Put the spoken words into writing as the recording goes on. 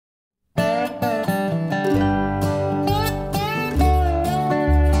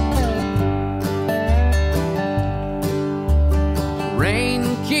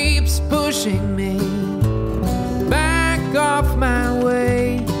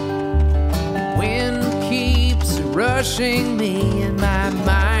crushing me, and my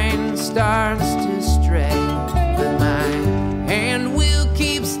mind starts to stray. But my hand will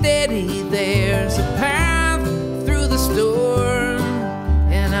keep steady. There's a path through the storm,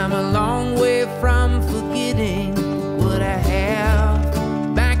 and I'm a long way from forgetting what I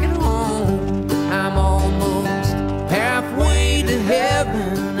have back at home. I'm almost halfway to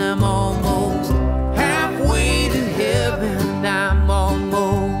heaven. I'm almost halfway to heaven. I'm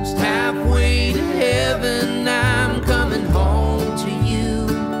almost halfway to heaven. I'm coming home to you.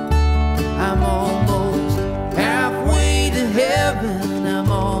 I'm almost halfway to heaven.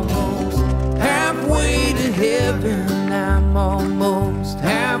 I'm almost halfway to heaven. I'm almost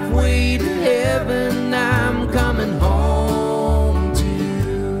halfway to heaven. I'm coming home to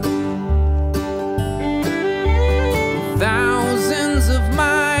you. Thousands of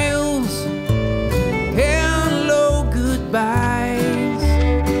miles, hello, goodbyes,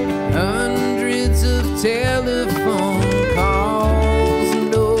 hundreds of telephone calls,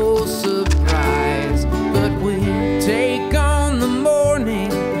 no surprise. But we take on the morning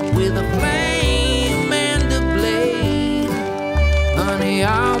with a flame and a blade. Honey,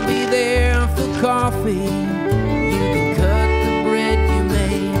 I'll be there for coffee